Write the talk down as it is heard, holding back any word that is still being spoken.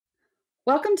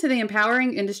Welcome to the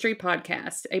Empowering Industry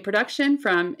Podcast, a production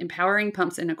from Empowering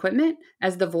Pumps and Equipment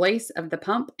as the voice of the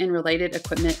pump and related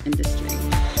equipment industry.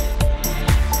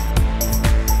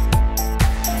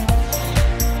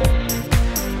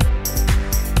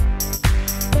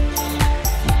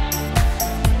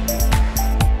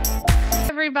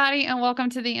 Everybody, and welcome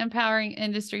to the Empowering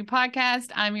Industry Podcast.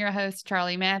 I'm your host,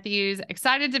 Charli Matthews.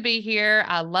 Excited to be here.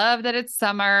 I love that it's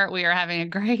summer. We are having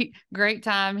a great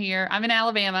time here. I'm in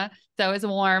Alabama, so it's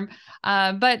warm.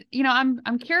 But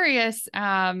I'm curious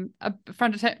from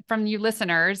you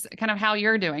listeners, kind of how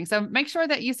you're doing. So make sure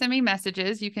that you send me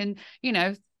messages. You can,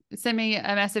 send me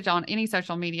a message on any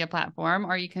social media platform,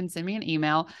 or you can send me an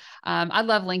email. I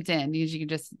love LinkedIn. You can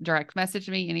just direct message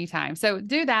me anytime. So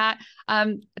do that.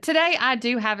 Today, I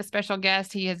do have a special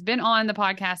guest. He has been on the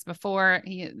podcast before.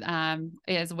 He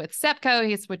is with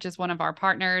SEPCO, which is one of our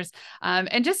partners,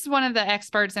 and just one of the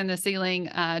experts in the sealing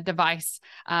device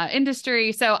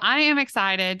industry. So I am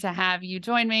excited to have you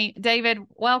join me. David,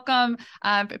 welcome.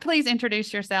 Please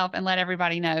introduce yourself and let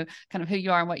everybody know kind of who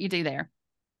you are and what you do there.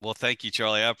 Well, thank you,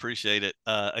 Charli. I appreciate it.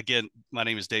 Again, my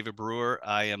name is David Brewer.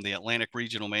 I am the Atlantic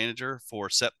Regional Manager for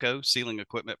SEPCO, Sealing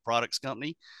Equipment Products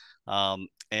Company.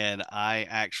 And I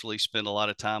actually spend a lot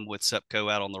of time with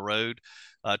SEPCO out on the road,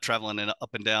 traveling up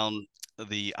and down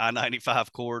the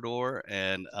I-95 corridor,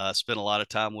 and spend a lot of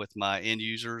time with my end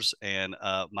users and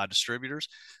my distributors.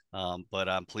 But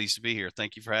I'm pleased to be here.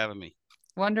 Thank you for having me.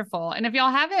 Wonderful. And if y'all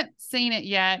haven't seen it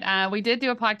yet, we did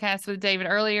do a podcast with David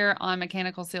earlier on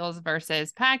mechanical seals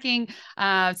versus packing.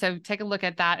 So take a look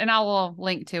at that, and I will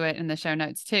link to it in the show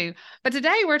notes too. But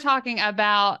today we're talking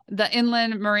about the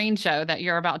Inland Marine Show that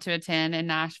you're about to attend in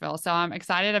Nashville. So I'm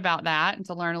excited about that and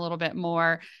to learn a little bit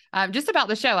more just about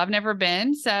the show. I've never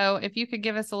been. So if you could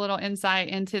give us a little insight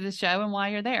into the show and why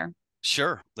you're there.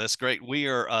 Sure, that's great. We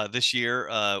are this year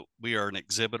we are an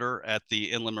exhibitor at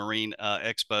the Inland Marine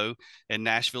Expo in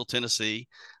Nashville, Tennessee.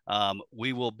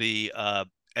 We will be, I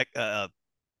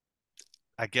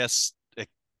guess,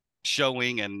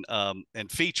 showing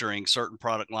and featuring certain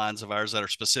product lines of ours that are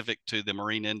specific to the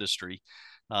marine industry.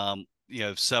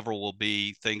 Several will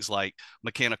be things like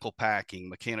mechanical packing,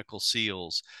 mechanical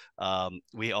seals.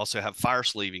 We also have fire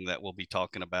sleeving that we'll be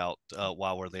talking about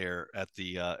while we're there at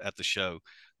the show.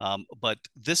 But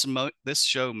this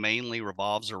show mainly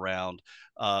revolves around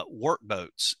work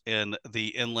boats in the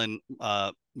inland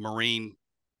marine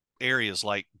areas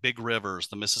like big rivers,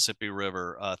 the Mississippi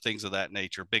River, things of that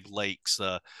nature, big lakes,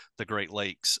 the Great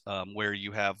Lakes, where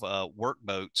you have work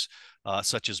boats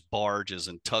such as barges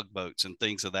and tugboats and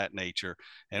things of that nature.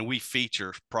 And we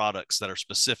feature products that are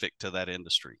specific to that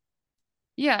industry.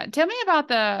 Yeah. Tell me about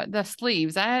the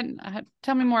sleeves.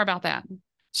 Tell me more about that.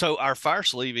 So our fire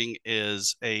sleeving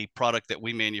is a product that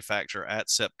we manufacture at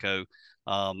SEPCO.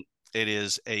 It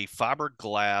is a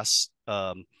fiberglass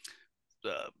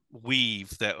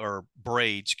weave or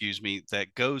braid, that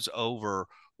goes over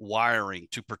wiring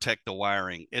to protect the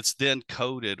wiring. It's then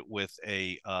coated with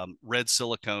a red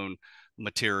silicone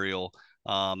material,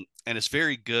 and it's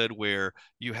very good where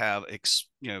you have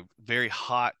very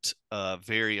hot,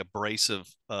 very abrasive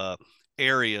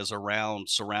areas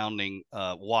surrounding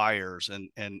wires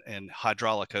and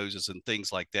hydraulic hoses and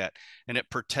things like that, and it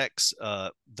protects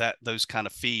those kind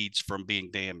of feeds from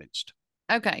being damaged.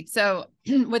 Okay, so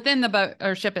within the boat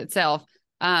or ship itself,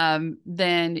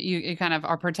 then you kind of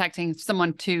are protecting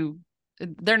someone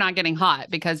they're not getting hot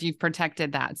because you've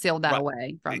protected that, sealed that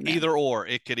away from them. Either or,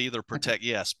 it could either protect,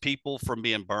 yes, people from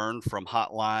being burned from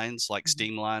hot lines like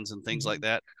steam lines and things like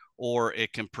that, or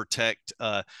it can protect,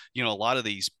 a lot of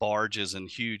these barges and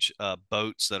huge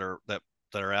boats that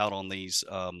are out on these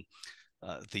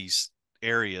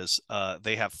areas,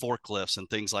 they have forklifts and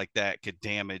things like that could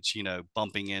damage,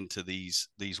 bumping into these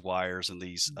wires and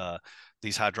these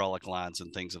hydraulic lines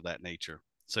and things of that nature.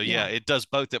 So yeah, it does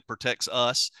both. It protects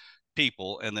us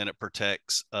people, and then it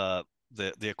protects the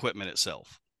equipment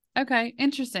itself. Okay,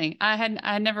 interesting. I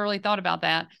had never really thought about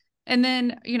that. And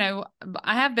then,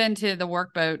 I have been to the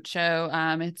workboat show.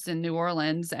 It's in New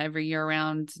Orleans every year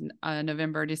around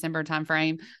November, December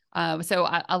timeframe. So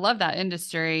I love that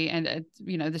industry, and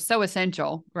they're so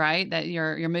essential, right? That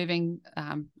you're moving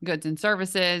goods and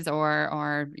services,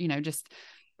 or just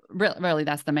really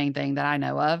that's the main thing that I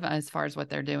know of as far as what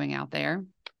they're doing out there.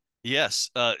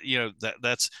 Yes, they're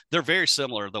very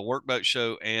similar. The workboat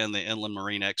show and the Inland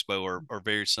Marine Expo are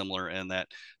very similar in that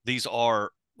these are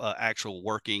actual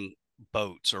working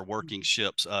boats or working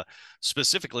ships.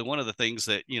 Specifically, one of the things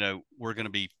that we're going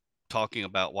to be talking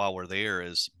about while we're there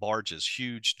is barges,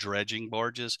 huge dredging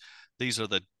barges. These are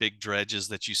the big dredges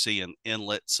that you see in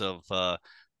inlets of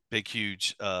big,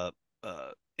 huge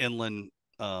inland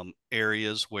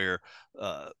areas where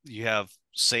you have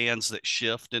sands that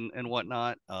shift and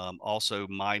whatnot. Also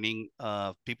mining,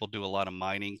 people do a lot of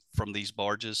mining from these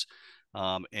barges,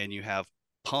 and you have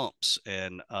pumps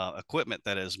and equipment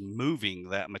that is moving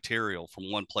that material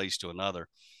from one place to another.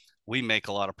 We make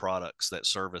a lot of products that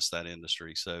service that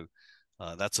industry. So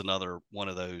that's another one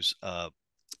of those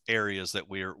areas that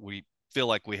we feel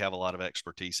like we have a lot of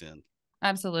expertise in.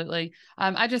 Absolutely.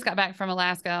 I just got back from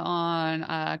Alaska on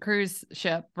a cruise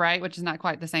ship, right? Which is not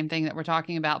quite the same thing that we're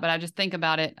talking about, but I just think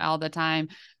about it all the time.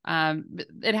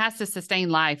 It has to sustain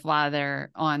life while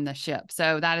they're on the ship.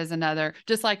 So that is another,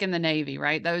 just like in the Navy,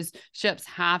 right? Those ships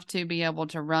have to be able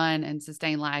to run and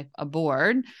sustain life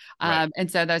aboard. Right.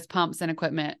 And so those pumps and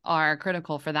equipment are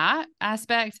critical for that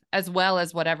aspect, as well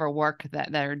as whatever work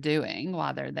that they're doing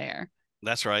while they're there.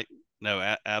 That's right.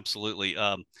 No, absolutely.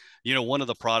 One of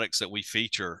the products that we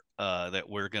feature that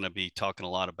we're going to be talking a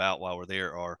lot about while we're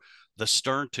there are the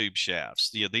stern tube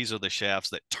shafts. These are the shafts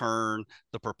that turn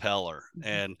the propeller,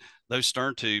 and those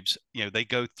stern tubes, they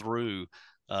go through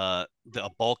a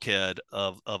bulkhead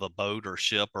of a boat or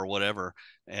ship or whatever,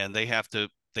 and they have to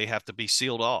be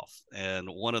sealed off. And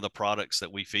one of the products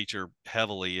that we feature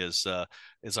heavily is our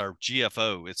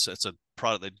GFO. It's a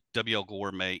product that WL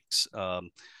Gore makes.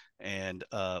 And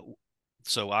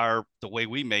so the way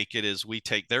we make it is we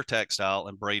take their textile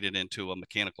and braid it into a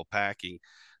mechanical packing,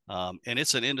 and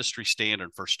it's an industry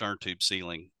standard for stern tube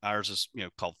sealing. Ours is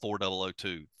called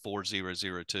 4002,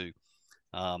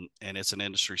 and it's an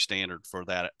industry standard for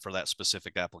that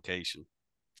specific application.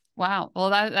 Wow. Well,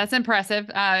 that's impressive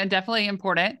and definitely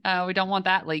important. We don't want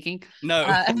that leaking.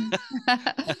 No.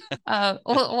 Uh,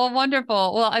 well,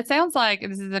 wonderful. Well, it sounds like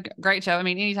this is a great show. I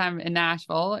mean, anytime in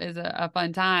Nashville is a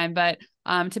fun time, but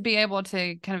to be able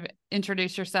to kind of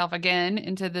introduce yourself again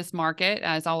into this market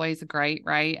is always great,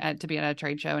 right? To be at a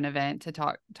trade show and event to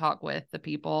talk with the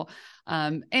people.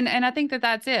 And I think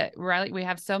that's it, right? We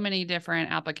have so many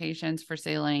different applications for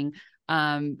sealing.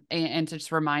 And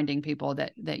just reminding people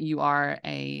that you are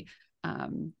a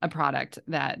product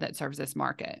that serves this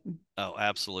market. Oh,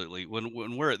 absolutely.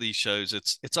 When we're at these shows,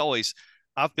 it's always,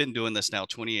 I've been doing this now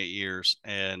 28 years,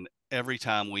 and every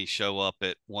time we show up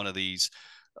at one of these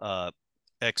uh,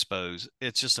 expos,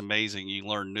 it's just amazing. You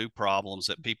learn new problems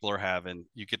that people are having.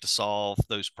 You get to solve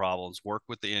those problems, work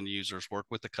with the end users, work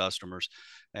with the customers,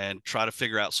 and try to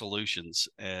figure out solutions.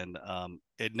 And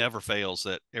it never fails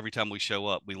that every time we show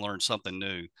up, we learn something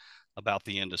new about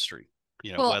the industry.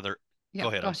 Well, whether yeah, Go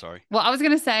ahead. I'm sorry. Well, I was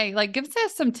going to say, like, give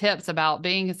us some tips about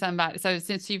being somebody. So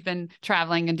since you've been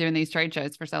traveling and doing these trade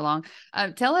shows for so long,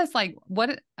 tell us, like,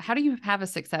 how do you have a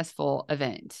successful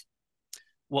event?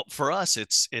 Well, for us,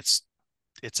 it's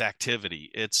activity.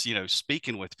 It's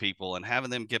speaking with people and having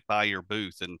them get by your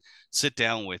booth and sit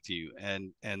down with you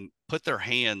and put their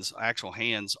actual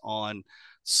hands on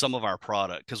some of our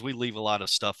product, because we leave a lot of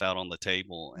stuff out on the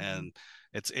table. And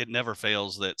it never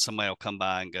fails that somebody will come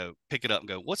by and go pick it up and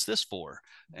go, what's this for?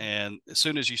 And as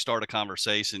soon as you start a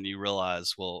conversation, you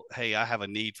realize, well, hey, I have a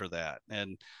need for that,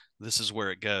 and this is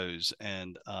where it goes.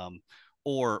 And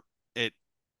or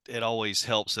it always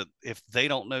helps that if they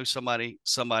don't know somebody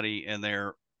in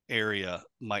their area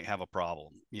might have a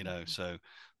problem, so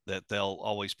that they'll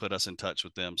always put us in touch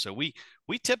with them. So we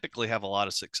typically have a lot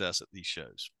of success at these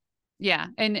shows. Yeah,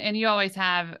 and you always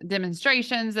have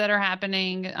demonstrations that are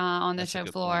happening on the That's a show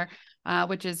good floor, point.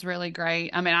 which is really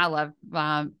great. I mean, I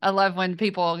love when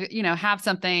people have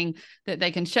something that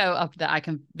they can show up that I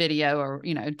can video or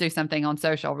do something on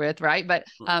social with, right? But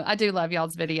I do love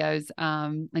y'all's videos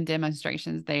and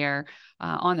demonstrations there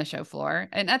on the show floor,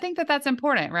 and I think that's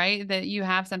important, right? That you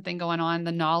have something going on.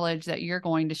 The knowledge that you're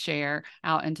going to share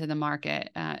out into the market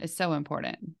is so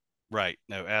important. Right.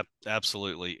 No,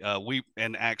 absolutely.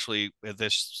 And actually at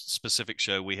this specific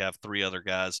show, we have three other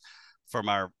guys from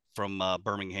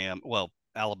Birmingham, well,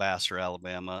 Alabaster,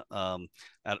 Alabama,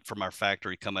 from our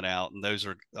factory coming out. And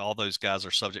all those guys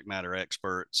are subject matter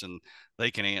experts, and they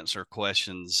can answer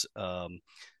questions, and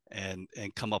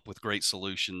come up with great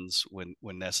solutions when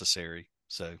necessary.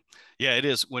 So yeah, it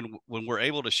is when we're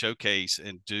able to showcase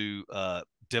and do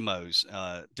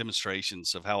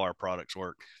demonstrations of how our products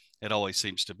work, it always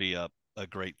seems to be a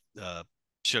great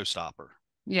showstopper.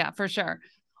 Yeah, for sure.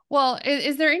 Well,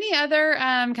 is there any other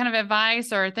kind of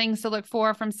advice or things to look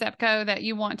for from SEPCO that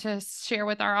you want to share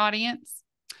with our audience?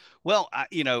 Well,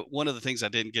 one of the things I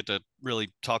didn't get to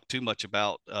really talk too much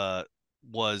about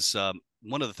was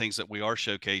one of the things that we are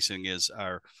showcasing is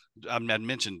I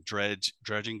mentioned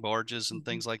dredging barges and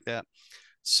things like that.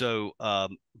 So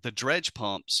the dredge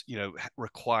pumps,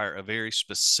 require a very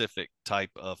specific type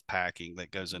of packing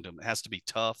that goes into them. It has to be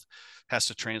tough, has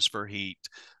to transfer heat.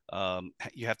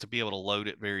 You have to be able to load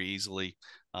it very easily.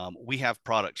 We have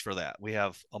products for that. We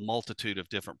have a multitude of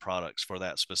different products for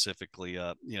that specifically.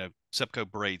 SEPCO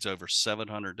braids over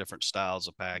 700 different styles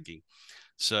of packing.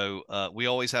 So we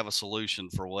always have a solution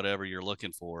for whatever you're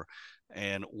looking for.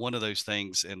 And one of those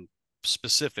things in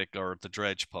specific are the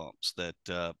dredge pumps that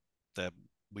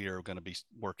we are going to be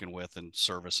working with and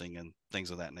servicing and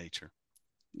things of that nature.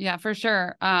 Yeah, for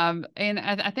sure. And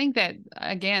I think that,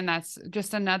 again, that's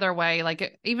just another way,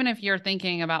 like, even if you're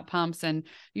thinking about pumps and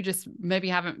you just maybe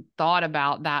haven't thought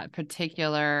about that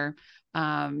particular,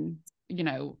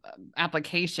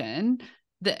 application,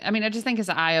 I mean, I just think it's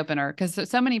an eye opener, because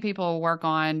so many people work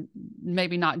on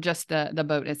maybe not just the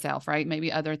boat itself, right?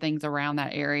 Maybe other things around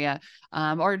that area.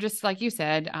 Or just like you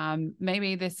said,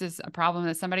 maybe this is a problem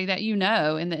that somebody that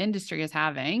in the industry is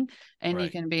having, and Right.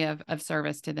 you can be of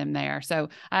service to them there. So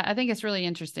I think it's really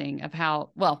interesting of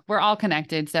how, well, we're all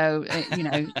connected. So,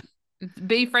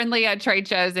 be friendly at trade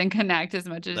shows and connect as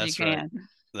much as That's you right. can.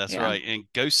 That's Yeah. right. And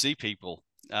go see people.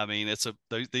 I mean,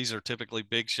 these are typically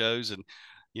big shows, and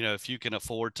if you can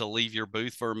afford to leave your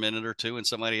booth for a minute or two and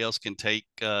somebody else can take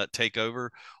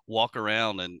over, walk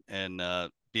around and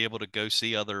be able to go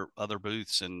see other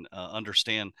booths and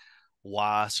understand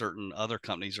why certain other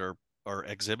companies are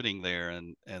exhibiting there,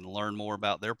 and learn more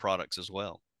about their products as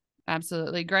well.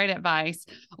 Absolutely. Great advice.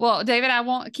 Well, David, I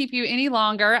won't keep you any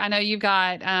longer. I know you've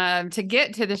got to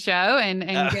get to the show and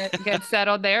get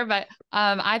settled there. But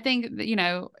I think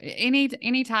that,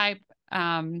 any type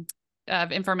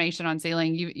of information on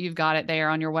sealing, you've got it there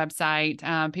on your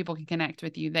website. People can connect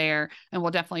with you there, and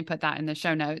we'll definitely put that in the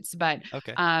show notes. But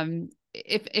Okay.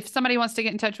 If somebody wants to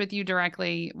get in touch with you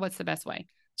directly, what's the best way?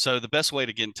 So the best way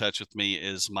to get in touch with me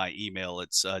is my email.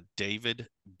 It's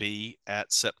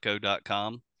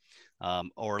davidb@sepco.com.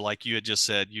 Or like you had just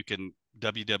said, you can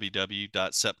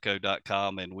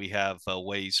www.sepco.com, and we have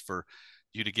ways for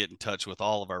you to get in touch with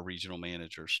all of our regional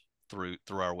managers through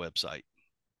our website.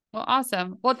 Well,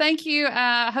 awesome. Well, thank you.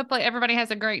 Hopefully everybody has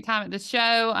a great time at the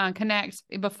show. Connect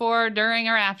before, during,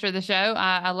 or after the show.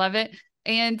 I love it.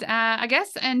 And I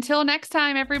guess until next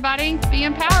time, everybody, be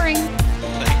empowering.